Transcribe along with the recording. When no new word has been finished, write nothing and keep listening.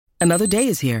Another day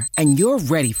is here, and you're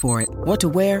ready for it. What to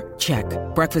wear? Check.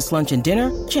 Breakfast, lunch, and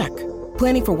dinner? Check.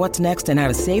 Planning for what's next and how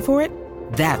to save for it?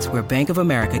 That's where Bank of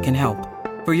America can help.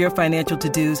 For your financial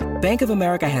to-dos, Bank of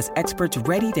America has experts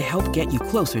ready to help get you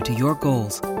closer to your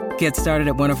goals. Get started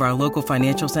at one of our local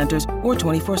financial centers or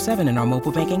 24/7 in our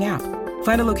mobile banking app.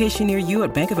 Find a location near you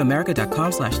at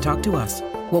bankofamerica.com/talktous.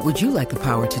 What would you like the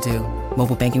power to do?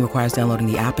 Mobile banking requires downloading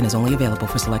the app and is only available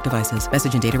for select devices.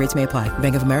 Message and data rates may apply.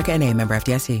 Bank of America N.A., member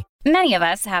FDIC. Many of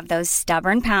us have those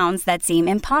stubborn pounds that seem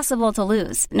impossible to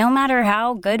lose, no matter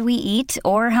how good we eat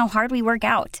or how hard we work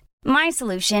out. My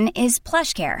solution is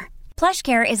PlushCare.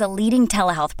 PlushCare is a leading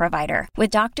telehealth provider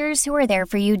with doctors who are there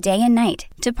for you day and night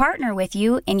to partner with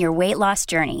you in your weight loss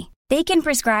journey. They can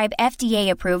prescribe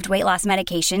FDA-approved weight loss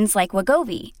medications like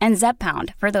Wegovy and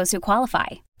Zepbound for those who qualify.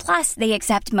 Plus, they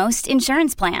accept most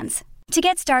insurance plans. To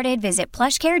get started, visit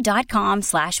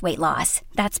plushcare.com/weightloss.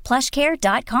 That's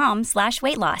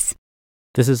plushcare.com/weightloss.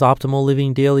 This is Optimal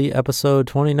Living Daily, episode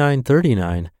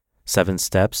 2939, 7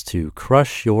 Steps to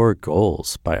Crush Your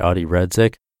Goals by Adi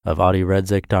Redzic of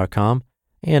adiredzic.com,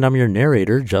 and I'm your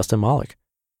narrator, Justin Malik.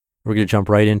 We're going to jump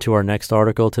right into our next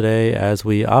article today as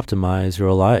we optimize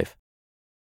your life.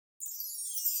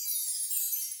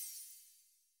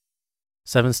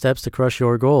 7 Steps to Crush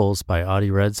Your Goals by Adi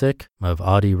Redzic of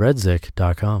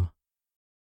adiredzic.com.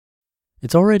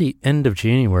 It's already end of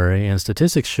January, and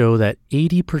statistics show that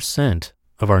 80%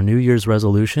 of our New Year's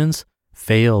resolutions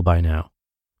fail by now.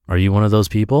 Are you one of those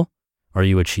people? Are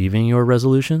you achieving your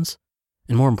resolutions?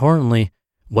 And more importantly,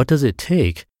 what does it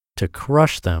take to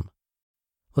crush them?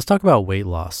 Let's talk about weight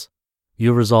loss.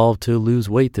 You resolved to lose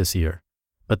weight this year,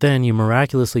 but then you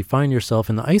miraculously find yourself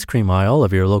in the ice cream aisle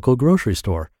of your local grocery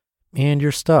store, and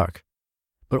you're stuck.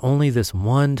 But only this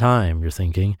one time you're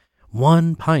thinking,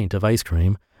 1 pint of ice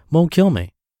cream won't kill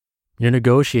me. You're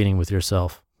negotiating with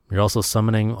yourself. You're also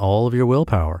summoning all of your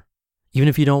willpower. Even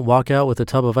if you don't walk out with a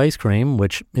tub of ice cream,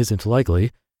 which isn't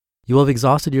likely, you will have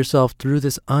exhausted yourself through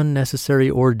this unnecessary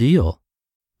ordeal.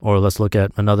 Or let's look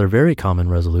at another very common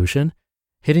resolution,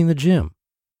 hitting the gym.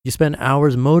 You spend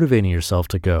hours motivating yourself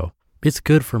to go. It's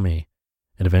good for me.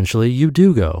 And eventually you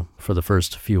do go for the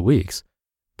first few weeks.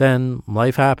 Then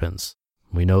life happens.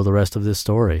 We know the rest of this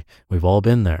story. We've all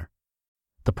been there.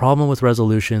 The problem with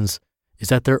resolutions is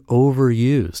that they're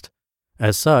overused.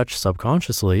 As such,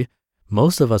 subconsciously,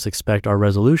 most of us expect our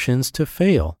resolutions to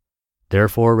fail.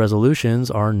 Therefore,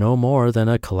 resolutions are no more than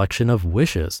a collection of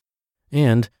wishes.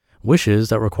 And wishes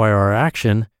that require our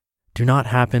action do not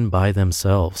happen by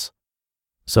themselves.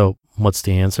 So, what's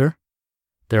the answer?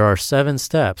 There are 7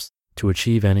 steps to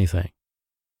achieve anything.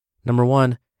 Number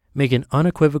 1, make an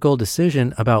unequivocal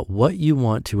decision about what you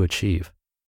want to achieve.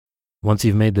 Once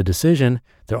you've made the decision,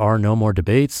 there are no more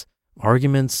debates,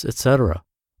 arguments, etc.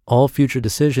 All future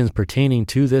decisions pertaining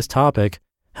to this topic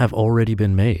have already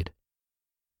been made.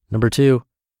 Number 2,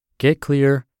 get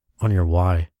clear on your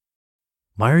why.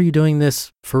 Why are you doing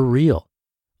this for real?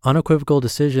 Unequivocal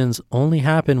decisions only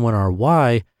happen when our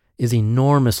why is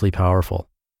enormously powerful.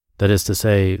 That is to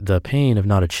say, the pain of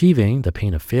not achieving, the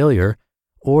pain of failure,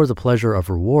 or the pleasure of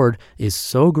reward is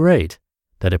so great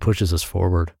that it pushes us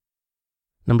forward.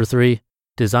 Number 3,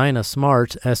 design a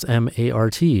SMART,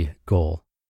 S-M-A-R-T goal.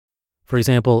 For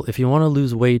example, if you want to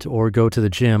lose weight or go to the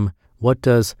gym, what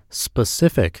does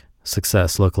specific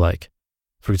success look like?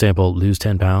 For example, lose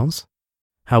 10 pounds?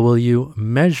 How will you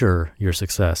measure your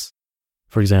success?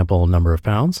 For example, number of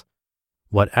pounds?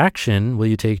 What action will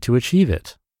you take to achieve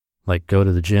it? Like go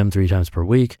to the gym 3 times per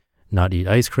week, not eat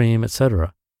ice cream,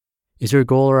 etc. Is your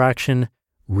goal or action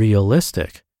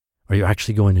realistic? Are you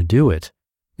actually going to do it?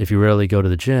 If you rarely go to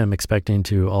the gym expecting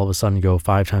to all of a sudden go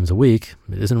 5 times a week,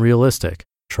 it isn't realistic.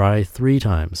 Try 3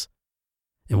 times.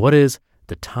 And what is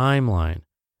the timeline?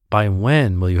 By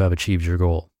when will you have achieved your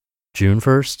goal? June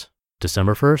 1st?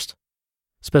 December 1st?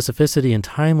 Specificity and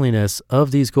timeliness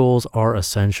of these goals are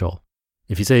essential.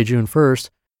 If you say June 1st,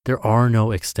 there are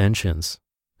no extensions.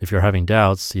 If you're having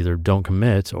doubts, either don't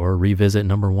commit or revisit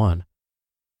number 1.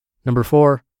 Number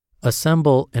 4,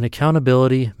 assemble an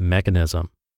accountability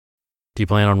mechanism. Do you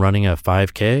plan on running a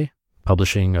 5K,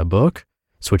 publishing a book,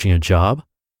 switching a job?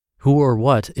 Who or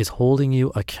what is holding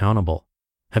you accountable?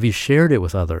 Have you shared it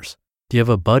with others? Do you have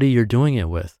a buddy you're doing it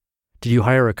with? Did you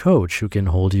hire a coach who can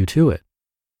hold you to it?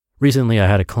 Recently, I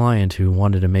had a client who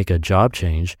wanted to make a job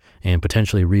change and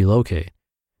potentially relocate.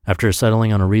 After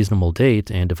settling on a reasonable date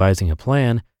and devising a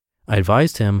plan, I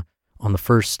advised him on the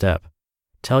first step.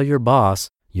 Tell your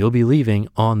boss you'll be leaving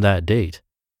on that date.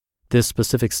 This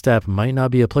specific step might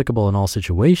not be applicable in all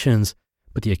situations,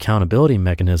 but the accountability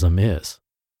mechanism is.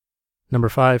 Number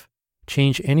 5,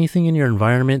 Change anything in your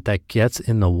environment that gets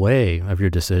in the way of your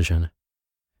decision.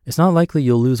 It's not likely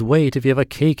you'll lose weight if you have a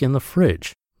cake in the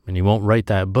fridge, and you won't write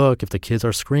that book if the kids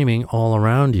are screaming all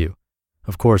around you.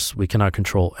 Of course, we cannot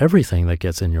control everything that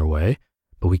gets in your way,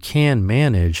 but we can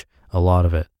manage a lot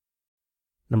of it.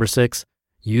 Number 6,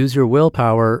 use your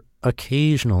willpower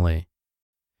occasionally.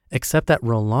 Accept that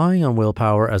relying on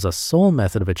willpower as a sole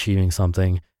method of achieving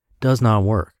something does not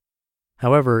work.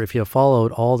 However, if you have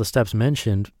followed all the steps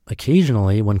mentioned,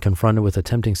 occasionally when confronted with a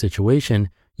tempting situation,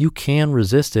 you can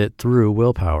resist it through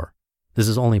willpower. This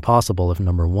is only possible if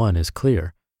number 1 is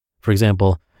clear. For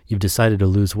example, you've decided to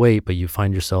lose weight, but you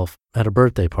find yourself at a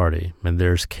birthday party and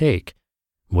there's cake.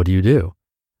 What do?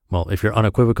 Well, if your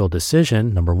unequivocal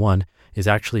decision, number 1, is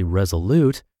actually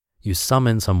resolute, you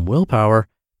summon some willpower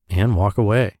and walk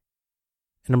away.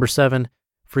 And number 7,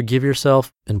 forgive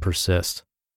yourself and persist.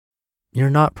 You're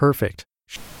not perfect.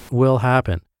 Will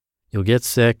happen. You'll get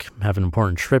sick, have an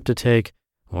important trip to take,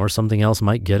 or something else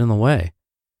might get in the way.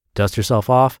 Dust yourself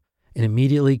off and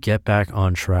immediately get back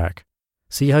on track.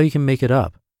 See how you can make it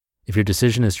up. If your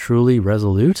decision is truly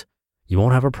resolute, you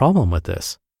won't have a problem with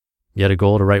this. You had a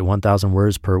goal to write 1,000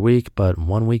 words per week, but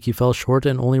one week you fell short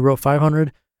and only wrote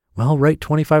 500? Well, write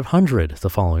 2,500 the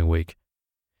following week.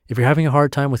 If you're having a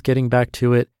hard time with getting back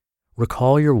to it,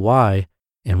 recall your why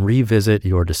and revisit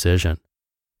your decision.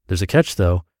 There's a catch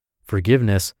though.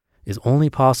 Forgiveness is only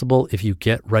possible if you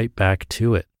get right back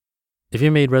to it. If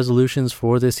you made resolutions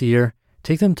for this year,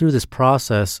 take them through this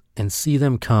process and see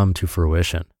them come to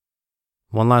fruition.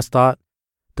 One last thought.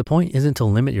 The point isn't to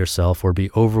limit yourself or be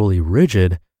overly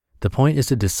rigid. The point is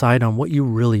to decide on what you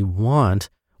really want,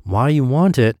 why you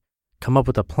want it, come up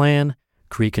with a plan,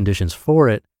 create conditions for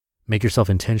it, make yourself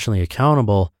intentionally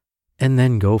accountable, and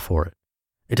then go for it.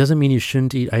 It doesn't mean you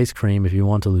shouldn't eat ice cream if you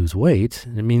want to lose weight.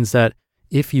 It means that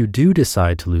if you do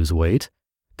decide to lose weight,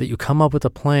 that you come up with a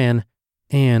plan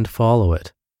and follow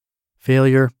it.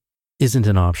 Failure isn't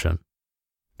an option.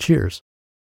 Cheers.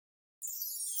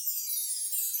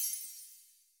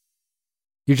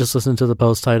 You just listened to the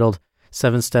post titled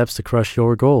 7 Steps to Crush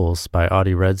Your Goals by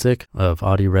Adi Redzic of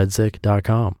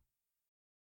adiredzic.com.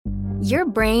 Your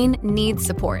brain needs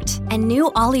support, and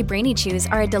new Ollie Brainy Chews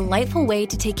are a delightful way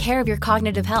to take care of your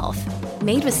cognitive health.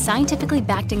 Made with scientifically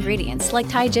backed ingredients like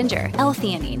Thai ginger,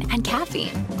 L-theanine, and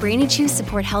caffeine, Brainy Chews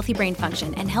support healthy brain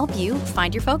function and help you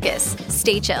find your focus,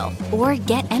 stay chill, or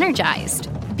get energized.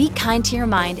 Be kind to your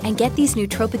mind and get these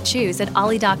nootropic chews at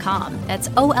ollie.com. That's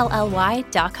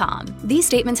OLLY.com. These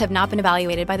statements have not been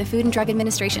evaluated by the Food and Drug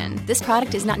Administration. This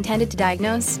product is not intended to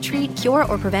diagnose, treat, cure,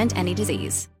 or prevent any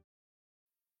disease.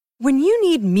 When you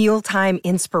need mealtime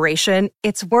inspiration,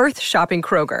 it's worth shopping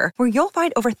Kroger, where you'll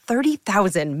find over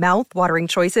 30,000 mouth-watering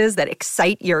choices that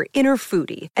excite your inner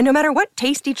foodie. And no matter what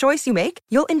tasty choice you make,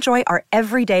 you'll enjoy our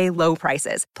everyday low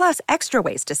prices, plus extra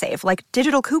ways to save, like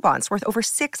digital coupons worth over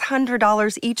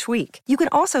 $600 each week. You can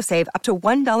also save up to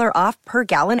 $1 off per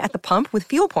gallon at the pump with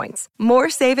fuel points.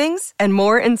 More savings and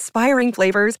more inspiring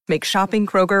flavors make shopping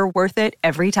Kroger worth it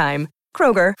every time.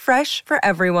 Kroger, fresh for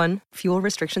everyone. Fuel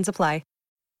restrictions apply.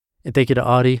 And thank you to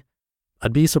Adi.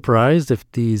 I'd be surprised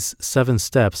if these 7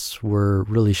 steps were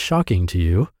really shocking to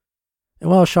you. And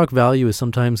while shock value is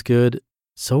sometimes good,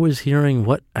 so is hearing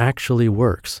what actually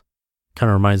works.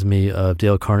 Kind of reminds me of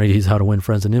Dale Carnegie's How to Win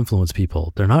Friends and Influence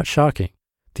People. They're not shocking.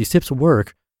 These tips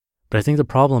work, but I think the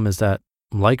problem is that,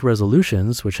 like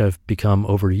resolutions, which have become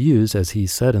overused, as he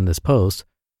said in this post,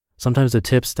 sometimes the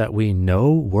tips that we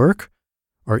know work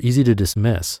are easy to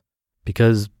dismiss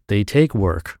because they take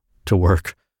work to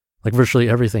work. Like virtually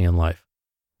everything in life.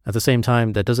 At the same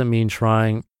time, that doesn't mean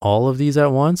trying all of these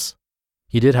at once.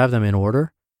 He did have them in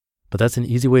order, but that's an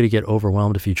easy way to get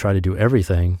overwhelmed if you try to do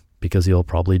everything because you'll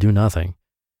probably do nothing.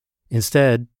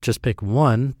 Instead, just pick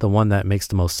one, the one that makes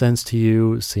the most sense to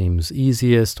you, seems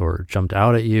easiest, or jumped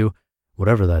out at you,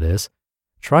 whatever that is.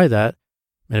 Try that,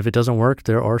 and if it doesn't work,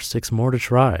 there are 6 more to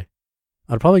try.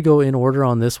 I'd probably go in order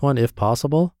on this one if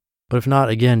possible, but if not,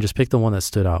 again, just pick the one that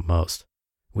stood out most.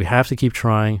 We have to keep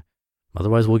trying.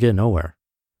 Otherwise, we'll get nowhere.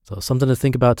 So something to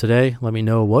think about today. Let me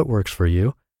know what works for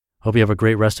you. Hope you have a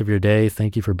great rest of your day.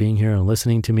 Thank you for being here and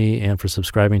listening to me and for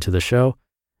subscribing to the show.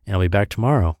 And I'll be back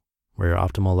tomorrow where your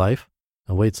optimal life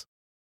awaits.